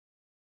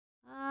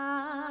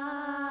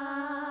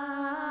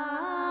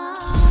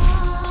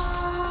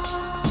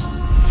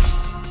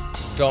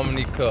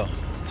Dominica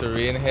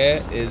terrain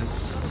here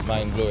is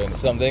mind-blowing.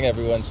 Something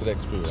everyone should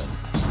experience.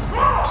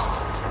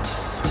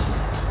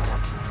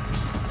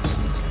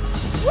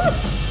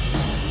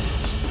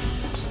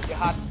 Your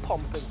heart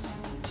pumping,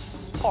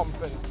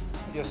 pumping.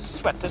 You're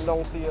sweating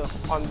down to your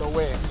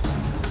underwear.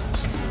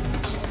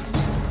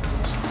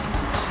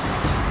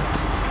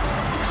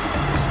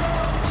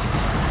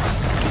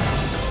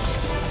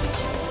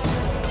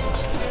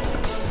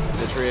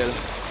 The trail,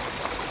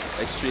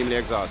 extremely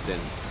exhausting.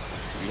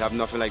 We have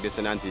nothing like this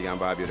in Antigua and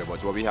Barbuda,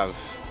 but what we have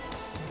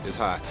is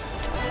heart.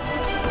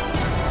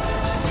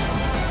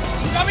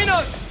 Coming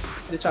out!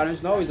 The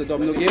challenge now is a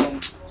domino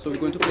game, so we're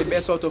going to play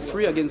best out of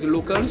 3 against the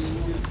locals.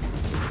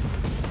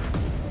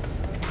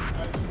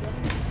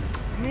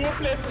 No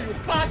play for you.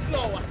 Pass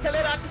now. I tell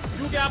you that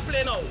you get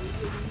play now.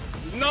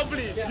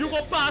 Lovely. You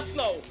go pass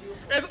now.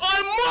 It's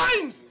all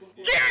mine.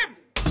 Game.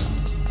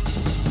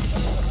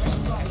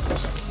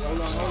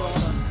 Hold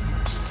on.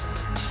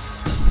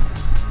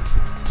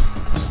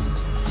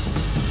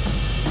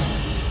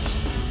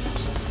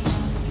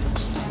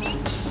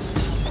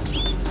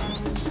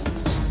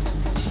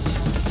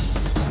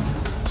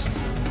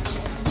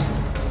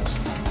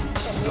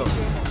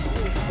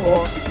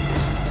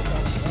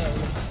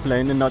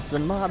 Playing the nuts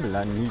and marble,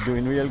 and he's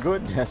doing real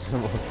good.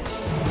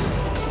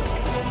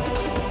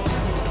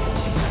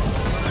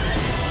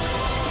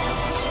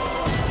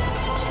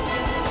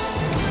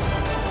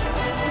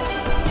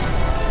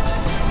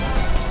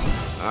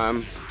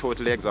 I'm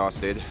totally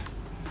exhausted,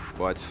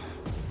 but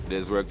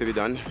there's work to be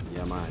done.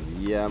 Yeah, man.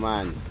 Yeah,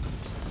 man.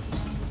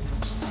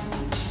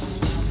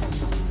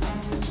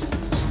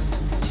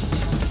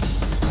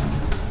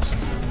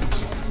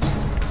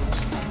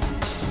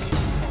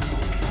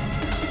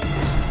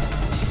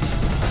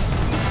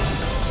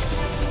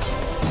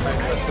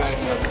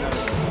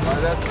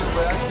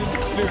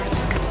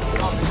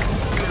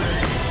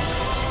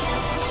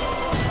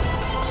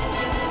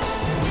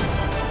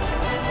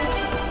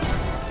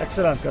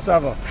 Excellent,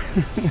 cassava.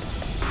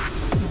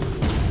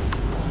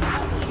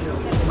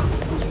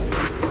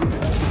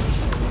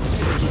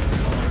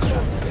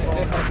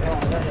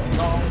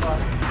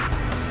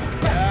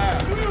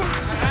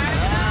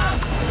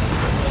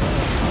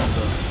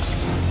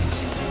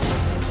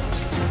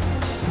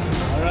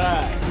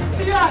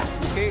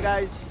 Okay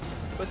guys,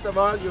 first of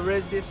all you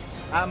raise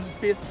this arm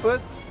piece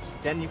first,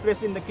 then you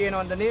place in the cane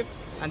underneath,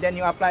 and then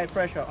you apply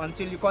pressure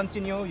until you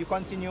continue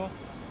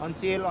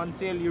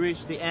until you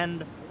reach the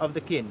end of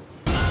the cane.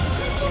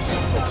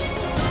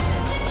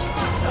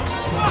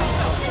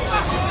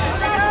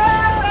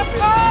 Let's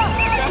go!